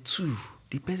year 2,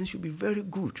 the person should be very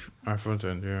good. Front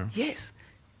end, yeah. Yes.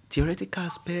 Theoretical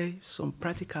aspect, some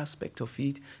practical aspect of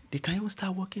it, they can even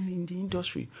start working in the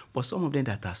industry. But some of them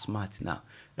that are smart now,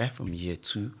 right from year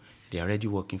 2, they're already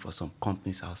working for some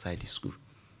companies outside the school.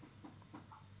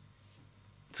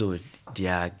 So they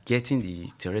are getting the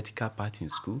theoretical part in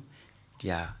school,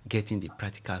 they are getting the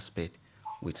practical aspect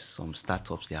with some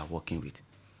startups they are working with.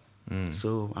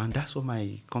 So, and that's what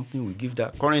my company will give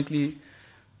that. Currently,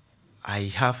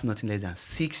 I have nothing less than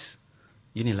 6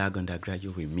 Unilag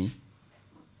undergraduates with me.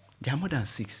 There are more than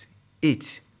 6,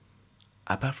 8,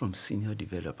 apart from senior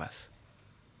developers.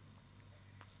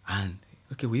 And,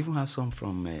 okay, we even have some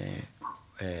from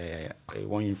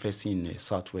one university in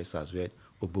Southwest as well,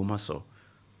 Obomaso,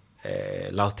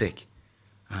 Lautech.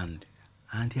 And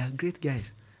they are great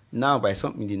guys. Now,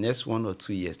 in the next 1 or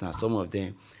 2 years, now some of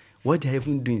them, what they're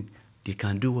even doing, they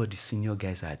can do what the senior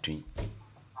guys are doing.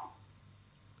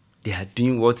 They are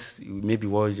doing what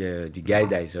the guy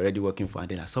that is already working for, and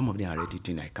then some of them are already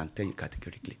doing. I can tell you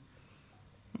categorically.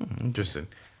 Interesting.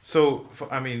 So,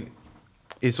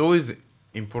 it's always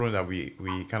important that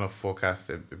we kind of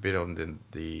forecast a bit on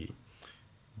the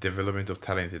development of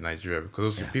talent in Nigeria, because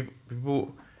also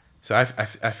people. So I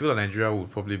feel that Nigeria will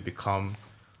probably become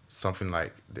something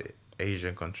like the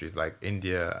Asian countries, like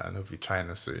India and hopefully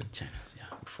China soon. China, yeah.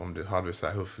 From the hardware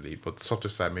side, hopefully, but software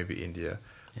side maybe India.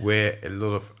 Yeah. Where a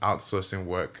lot of outsourcing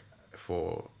work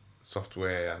for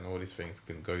software and all these things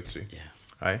can go to. Yeah.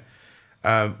 Right?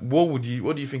 What do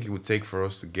you think it would take for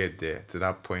us to get there, to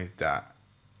that point that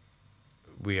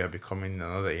we are becoming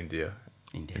another India.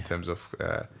 In terms of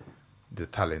the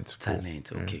talent?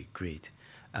 Okay, great.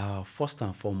 First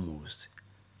and foremost,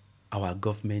 our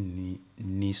government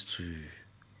needs to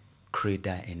create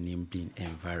that enabling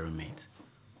environment.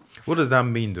 What does that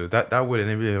mean, though? That word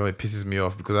enabling environment pisses me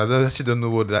off, because I actually don't know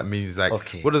what that means. Like,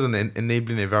 what does an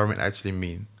enabling environment actually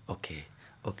mean? Okay.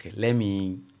 Let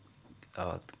me.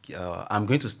 I'm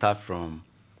going to start from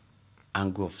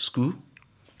angle of school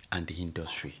and the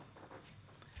industry.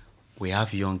 We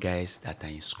have young guys that are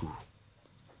in school.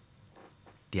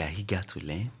 They are eager to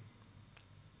learn.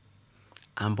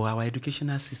 But our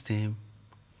educational system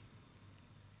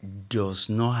does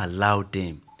not allow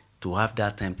them to have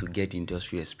that time to get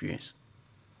industry experience.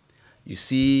 You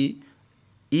see,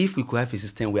 if we could have a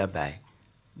system whereby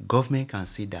government can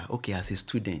say that, okay, as a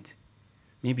student,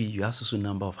 maybe you have a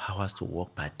number of hours to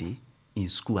work per day in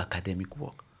school academic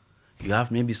work. You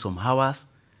have maybe some hours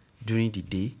during the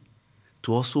day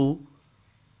to also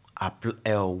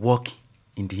work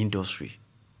in the industry.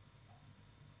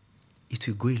 It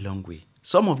will go a long way.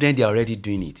 Some of them, they are already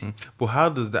doing it. But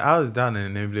how is that an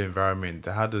enabling environment?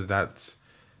 How does that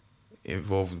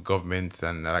involve with government,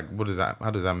 and how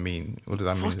does that mean? What does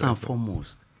that mean? First and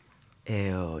foremost,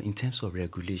 in terms of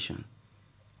regulation,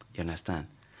 you understand?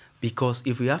 Because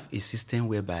if we have a system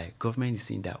whereby government is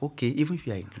saying that, okay, even if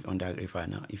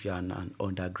you are an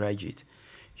undergraduate,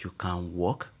 you can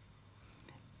work,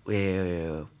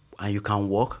 and you can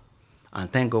work,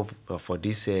 And thank God for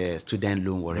this student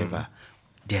loan, whatever.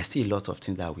 There's still a lot of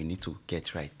things that we need to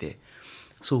get right there.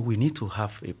 So we need to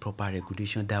have a proper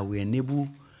regulation that will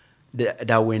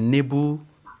enable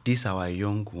these our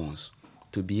young ones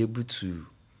to be able to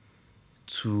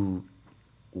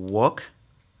work.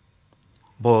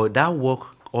 But that work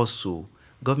also,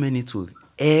 government need to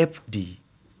help the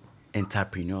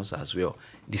entrepreneurs as well,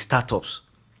 the startups.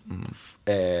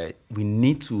 We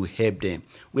need to help them.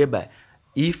 Whereby,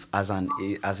 if as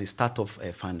a startup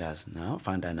founder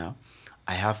now,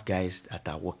 I have guys that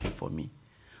are working for me.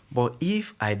 But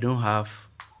if I don't have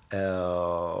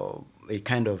a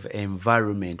kind of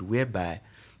environment whereby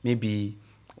maybe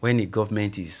when the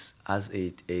government has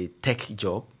a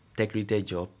tech-related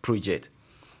job project,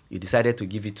 you decided to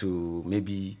give it to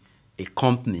maybe a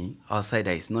company outside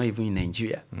that is not even in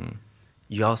Nigeria,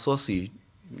 you outsource it,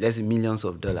 let's say millions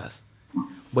of dollars.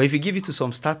 But if you give it to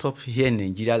some startup here in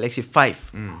Nigeria, let's say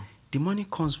 5, the money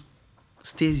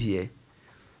stays here.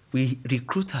 We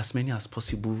recruit as many as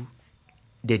possible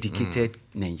dedicated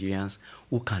Nigerians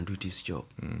who can do this job.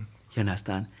 You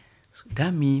understand? So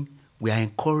that means we are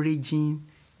encouraging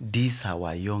these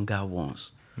our younger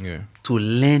ones to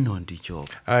learn on the job.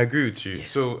 I agree with you.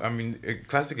 Yes. So, I mean, a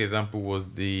classic example was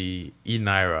the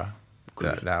e-Naira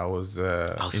that was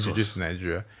introduced in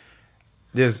Nigeria.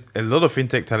 There's a lot of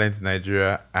fintech talent in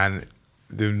Nigeria, and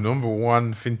the number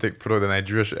one fintech product that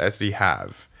Nigeria should actually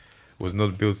have was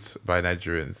not built by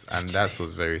Nigerians, and that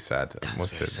was very sad.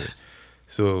 That's very sad.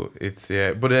 So it's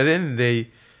but at the end of the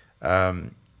day,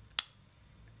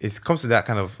 it comes to that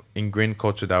kind of ingrained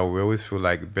culture that we always feel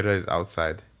like better is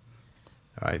outside,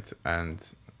 right? And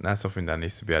that's something that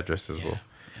needs to be addressed as well.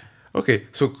 Okay,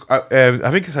 so I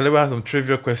think Salewa has some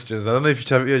trivia questions. I don't know if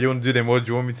you want to do them or do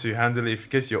you want me to handle it? In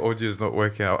case your audio is not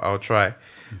working, I'll try.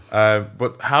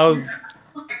 But how's...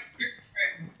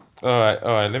 All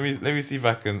right. Let me see if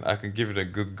I can give it a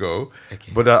good go.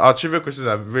 Okay. But our trivia questions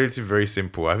are relatively very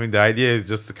simple. I think the idea is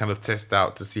just to kind of test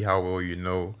out to see how well you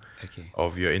know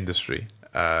of your industry.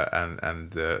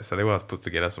 And Salewa has put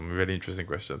together some really interesting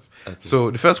questions. Okay. So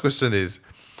the first question is,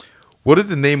 what is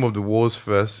the name of the world's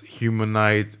first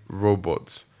humanoid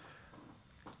robot?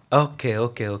 Okay.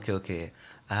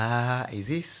 Is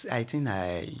this, I think,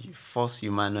 first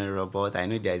humanoid robot? I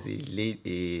know there's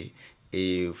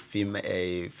a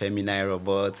feminine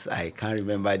robot. I can't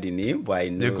remember the name, but I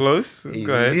know. You're close?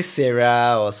 Is this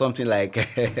Sarah or something like...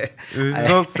 It's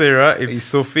not Sarah, it's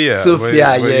Sophia.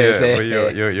 Sophia, yes. But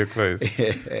you're close.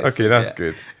 Okay, Sophia. That's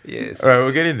good. Yes. All right,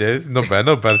 we're getting there. It's not bad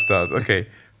start. Okay.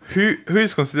 Who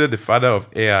is considered the father of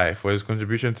AI for his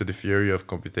contribution to the theory of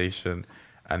computation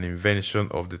and invention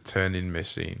of the Turing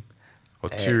machine? Or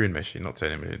Turing machine, not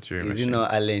Turing machine, Turing machine. Is it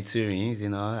not Alan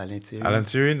Turing? Alan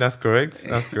Turing, that's correct.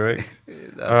 That's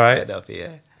All right. Of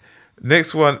AI.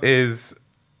 Next one is...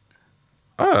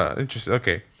 interesting.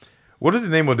 Okay. What is the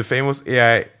name of the famous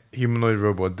AI humanoid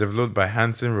robot developed by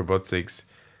Hanson Robotics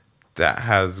that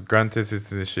has granted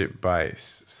citizenship by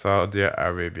Saudi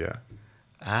Arabia?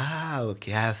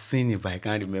 Okay. I have seen it, but I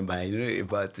can't remember. I know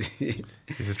about it.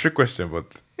 It's a trick question,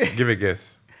 but give a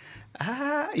guess.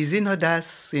 Is it not that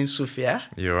same Sophia?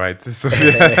 You're right. It's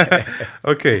Sophia.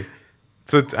 Okay.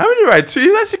 So how many right? 2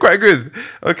 is actually quite good.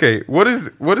 Okay. What is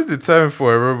the term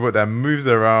for a robot that moves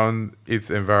around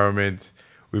its environment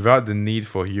without the need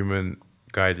for human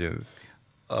guidance?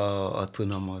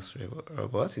 Autonomous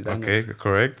robot. Is that okay. Not?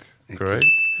 Correct. Okay. Correct.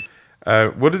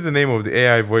 What is the name of the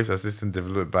AI voice assistant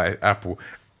developed by Apple?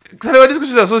 These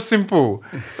questions are so simple.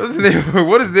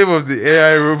 What is the name of the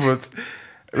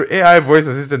AI voice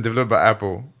assistant developed by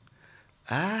Apple?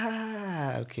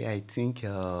 Okay. I think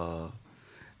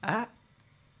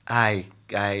I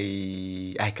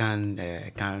can't.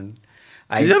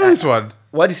 You know this one?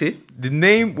 What is it?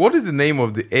 What is the name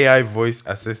of the AI voice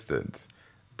assistant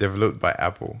developed by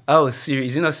Apple? Oh, Siri.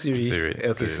 Is it not Siri? Siri.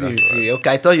 Okay, Siri. Okay,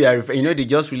 I thought you are referring. They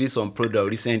just released some product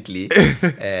recently.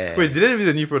 Wait, did they release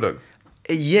a new product?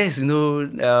 Yes, I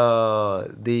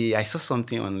saw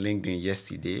something on LinkedIn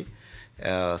yesterday.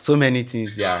 So many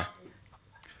things there.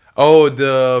 Oh,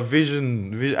 the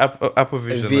Apple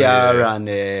Vision. VR and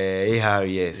AR,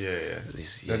 yes. Yeah.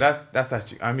 Yes. So that's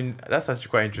actually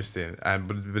quite interesting. And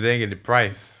but then again, the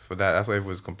price for that's what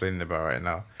everyone's complaining about right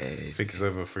now. I think it's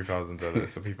over $3,000.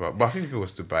 So but I think people will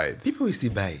still buy it. People will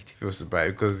still buy it.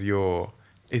 Because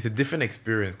it's a different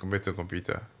experience compared to a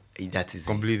computer. That is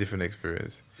completely different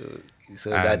experience. So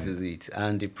that is it.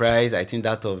 And the price, I think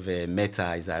that of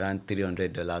Meta is around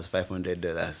 $300,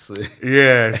 $500. So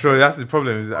yeah, so that's the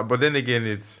problem. But then again,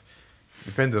 it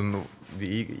depends on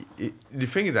the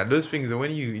thing is that those things,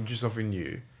 when you introduce something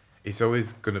new, it's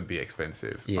always going to be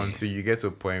expensive until you get to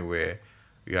a point where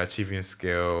you're achieving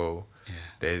scale. Yeah.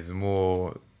 There's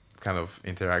more kind of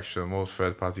interaction, more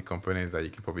third-party components that you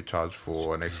can probably charge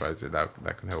for an XYZ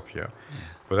that can help you. Yeah.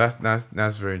 But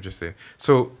that's very interesting.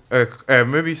 So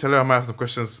maybe Salewa, I might have some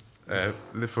questions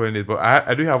following it, but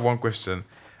I do have one question.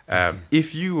 Okay.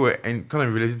 If you were kind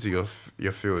of related to your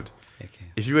field,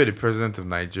 Okay. if you were the president of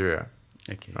Nigeria,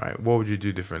 Okay. right, what would you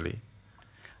do differently?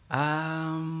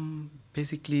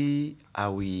 Basically, I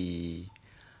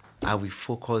will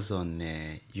focus on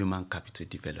human capital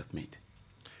development.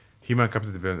 Human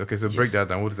capital development. Okay, so break Yes. that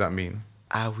down. What does that mean?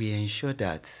 I will ensure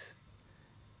that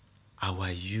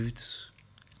our youth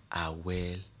are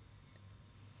well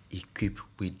equipped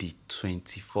with the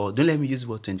 24, don't let me use the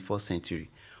word 21st century,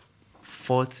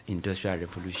 fourth industrial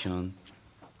revolution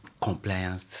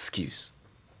compliance skills.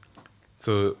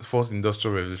 So, fourth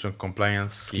industrial revolution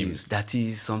compliance skills. That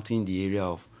is something in the area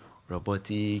of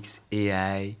robotics,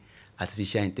 AI,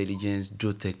 artificial intelligence,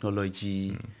 drone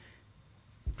technology,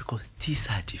 because these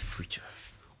are the future.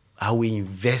 I will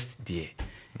invest there.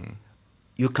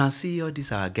 You can see all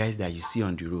these are guys that you see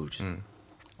on the road.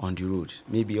 On the road,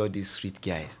 maybe all these street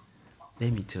guys.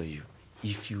 Let me tell you,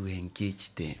 if you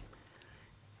engage them,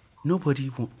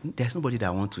 there's nobody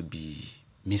that wants to be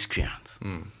miscreants.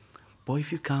 But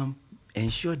if you can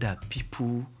ensure that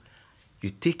people, you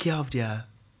take care of their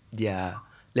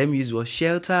let me use the word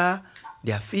shelter,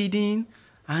 their feeding,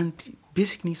 and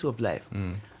basic needs of life,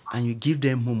 and you give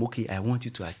them home, okay, I want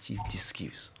you to achieve these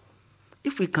skills.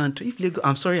 If we can't,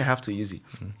 I'm sorry I have to use it.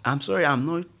 I'm sorry I'm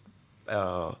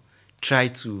not try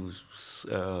to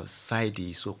side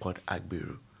the so-called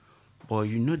Agbero. But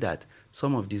you know that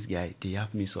some of these guys, they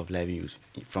have means of livelihood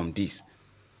from this.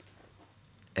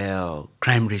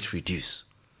 Crime rate reduce.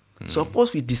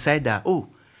 Suppose we decide that, don't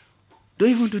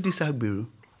even do this Agbero.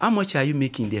 How much are you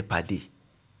making there per day?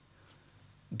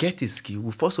 Get a skill.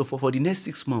 First of all, for the next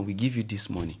 6 months, we give you this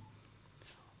money.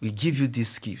 We give you these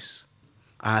skills.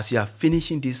 As you are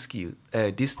finishing this skill,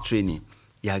 this training,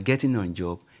 you are getting on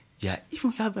job. Yeah,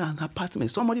 even have an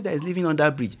apartment, somebody that is living on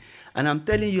that bridge, and I'm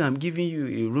telling you, I'm giving you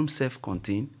a room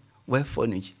self-contained, well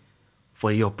furnished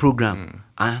for your program.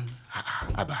 And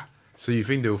So you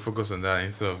think they will focus on that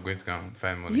instead of going to go and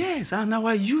find money? yes, and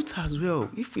our youth as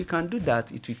well. If we can do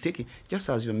that, it will take it. Just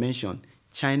as you mentioned,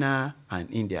 China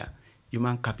and India,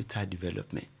 human capital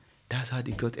development. That's how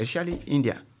they got, especially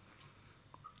India.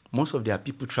 Most of their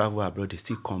people travel abroad, they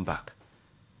still come back.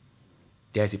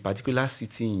 There's a particular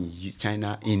city in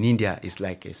China, in India, it's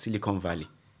like a Silicon Valley.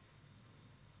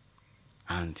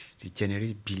 And they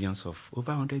generate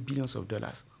over 100 billions of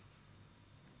dollars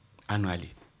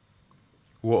annually.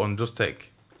 What, on just tech?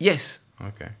 Yes.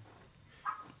 Okay.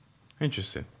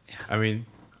 Interesting. Yeah. I mean,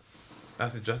 I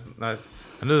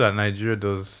know that Nigeria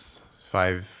does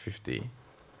 550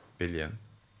 billion,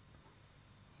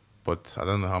 but I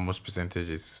don't know how much percentage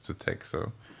is to tech,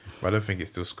 so but I don't think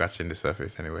it's still scratching the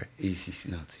surface anyway. It's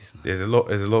not. There's a lot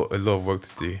of work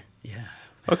to do. Yeah.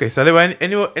 Okay, Salewa,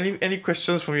 any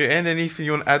questions from your end? Anything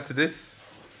you want to add to this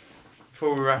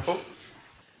before we wrap up?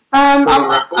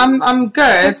 I'm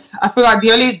good. I feel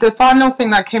like the final thing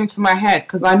that came to my head,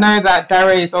 because I know that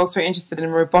Dare is also interested in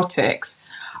robotics.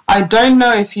 I don't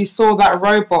know if you saw that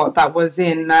robot that was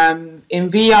in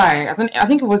VI. I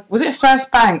think it was it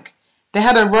First Bank? They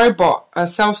had a robot, a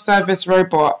self-service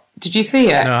robot. Did you see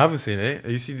it? No, I haven't seen it.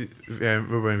 You see the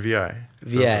robot in VI?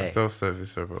 VI.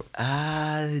 Self-service robot.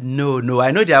 No.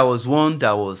 I know there was one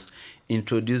that was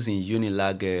introduced in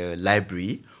Unilag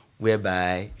library,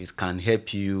 whereby it can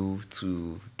help you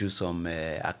to do some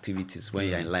activities when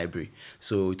you're in library.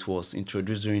 So it was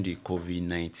introduced during the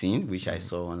COVID-19, which I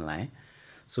saw online.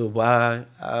 So, but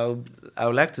I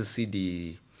would like to see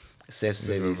the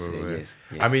self-service. Yes.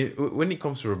 I mean, when it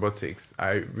comes to robotics,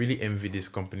 I really envy this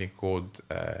company called,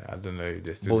 I don't know if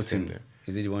they're still the same name.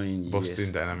 Is it the one in Boston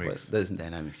US? Dynamics. Boston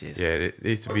Dynamics, yes. Yeah, it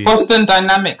used to be... Boston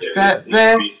Dynamics.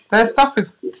 Their stuff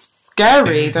is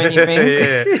scary, don't you think?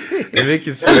 Yeah, they make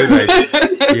it so like,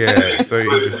 yeah, so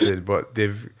interesting. But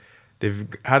they've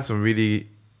had some really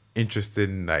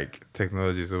interesting like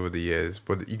technologies over the years.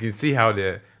 But you can see how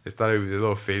they started with a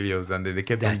lot of failures, and then they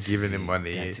kept on giving them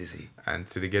money, and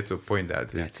so they get to a point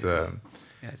that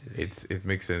it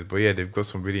makes sense. But yeah, they've got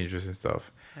some really interesting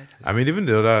stuff. I mean, even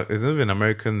there's even an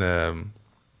American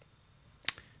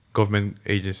government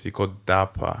agency called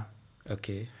DARPA.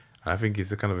 Okay. And I think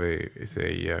it's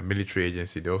a military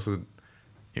agency. They're also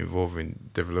involved in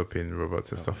developing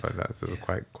robots and stuff like that. So it's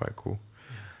quite cool.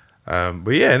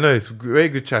 But yeah, no, it's very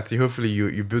good chatting. Hopefully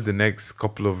you build the next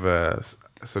couple of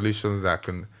solutions that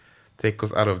can take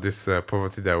us out of this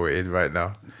poverty that we're in right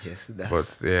now. Yes,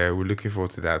 but yeah, we're looking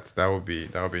forward to that. That would be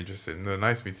interesting. No,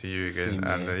 nice meeting you again.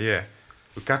 And yeah,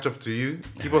 We'll catch up to you.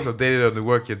 Keep us updated on the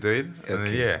work you're doing. Okay. And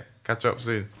then, yeah, catch up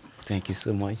soon. Thank you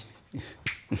so much.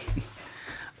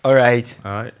 All right.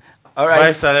 All right. All right.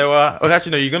 Bye, Salewa. Oh,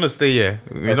 actually, no, you're going to stay here.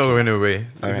 You're not going away.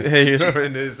 All right. You're not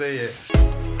going to stay here.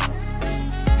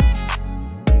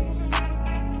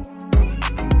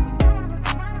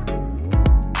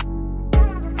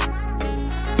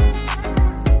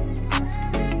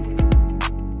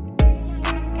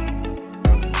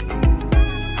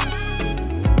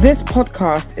 This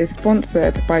podcast is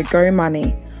sponsored by Go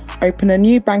Money. Open a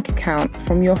new bank account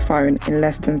from your phone in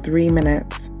less than 3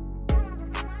 minutes.